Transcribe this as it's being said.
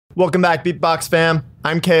Welcome back, Beatbox fam.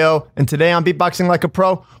 I'm KO, and today on Beatboxing Like a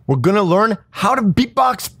Pro, we're gonna learn how to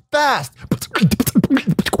beatbox fast.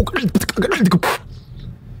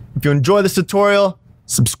 If you enjoy this tutorial,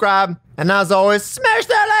 subscribe, and as always, smash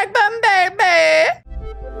that like button, baby!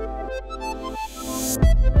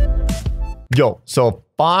 Yo, so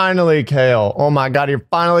finally, KO. Oh my god, you're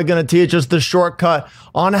finally gonna teach us the shortcut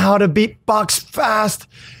on how to beatbox fast.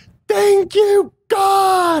 Thank you,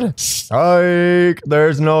 God! Psych!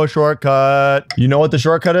 There's no shortcut. You know what the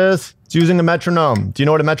shortcut is? It's using a metronome. Do you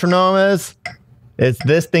know what a metronome is? It's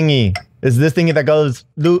this thingy. It's this thingy that goes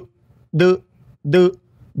do, do, do,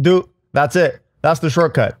 do. That's it. That's the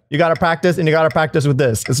shortcut. You gotta practice, and you gotta practice with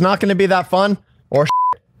this. It's not gonna be that fun, or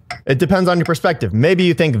it depends on your perspective. Maybe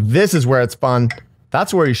you think this is where it's fun.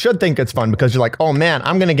 That's where you should think it's fun, because you're like, oh man,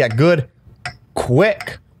 I'm gonna get good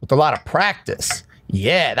quick with a lot of practice.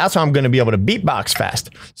 Yeah, that's how I'm gonna be able to beatbox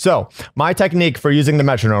fast. So, my technique for using the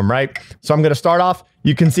metronome, right? So I'm gonna start off,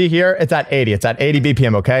 you can see here, it's at 80. It's at 80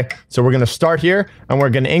 BPM, okay? So we're gonna start here, and we're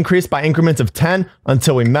gonna increase by increments of 10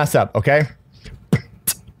 until we mess up, okay?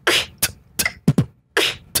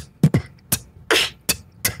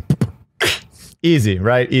 Easy,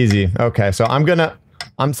 right? Easy. Okay, so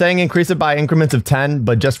I'm saying increase it by increments of 10,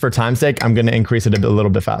 but just for time's sake, I'm gonna increase it a little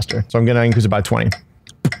bit faster. So I'm gonna increase it by 20.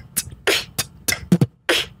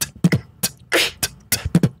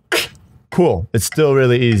 Cool. It's still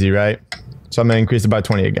really easy, right? So I'm gonna increase it by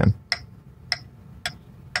 20 again.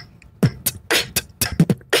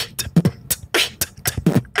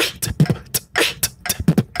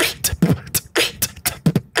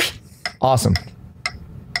 Awesome.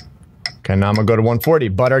 Okay, now I'm gonna go to 140,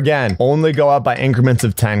 but again, only go up by increments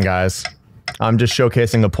of 10, guys. I'm just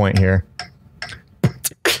showcasing a point here.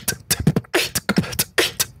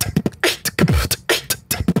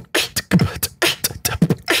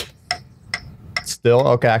 Still,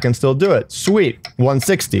 okay, I can still do it. Sweet,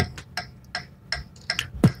 160.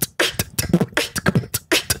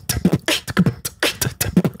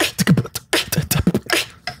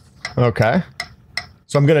 Okay,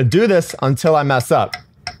 so I'm gonna do this until I mess up.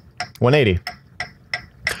 180.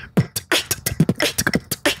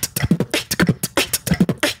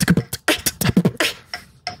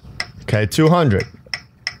 Okay, 200.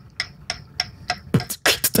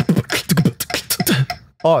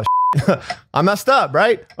 Oh, I messed up,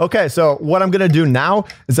 right? Okay, so what I'm gonna do now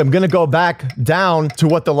is I'm gonna go back down to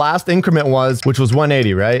what the last increment was, which was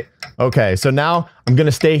 180, right? Okay, so now I'm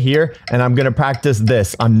gonna stay here and I'm gonna practice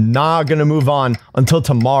this. I'm not gonna move on until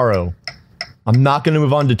tomorrow. I'm not gonna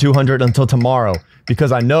move on to 200 until tomorrow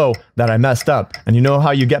because I know that I messed up. And you know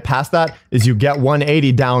how you get past that? Is you get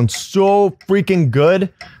 180 down so freaking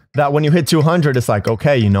good that when you hit 200, it's like,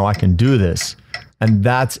 okay, you know, I can do this. And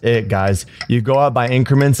that's it, guys. You go up by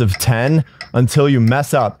increments of 10 until you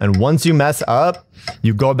mess up. And once you mess up,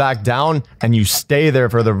 you go back down and you stay there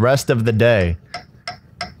for the rest of the day.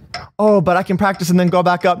 Oh, but I can practice and then go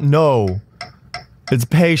back up. No. It's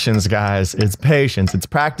patience, guys. It's patience. It's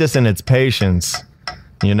practice and it's patience.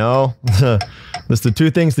 You know? That's the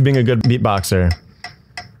two things to being a good beatboxer.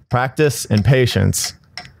 Practice and patience.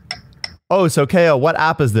 Oh, so KO, what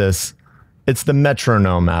app is this? It's the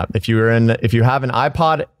Metronome app. If you have an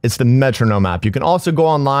iPod, it's the Metronome app. You can also go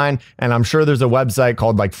online, and I'm sure there's a website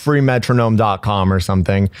called like freemetronome.com or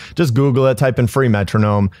something. Just Google it, type in free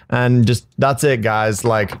metronome, and just that's it, guys.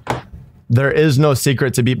 Like, there is no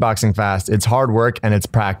secret to beatboxing fast. It's hard work and it's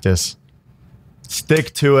practice.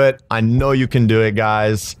 Stick to it. I know you can do it,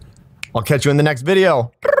 guys. I'll catch you in the next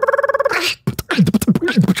video.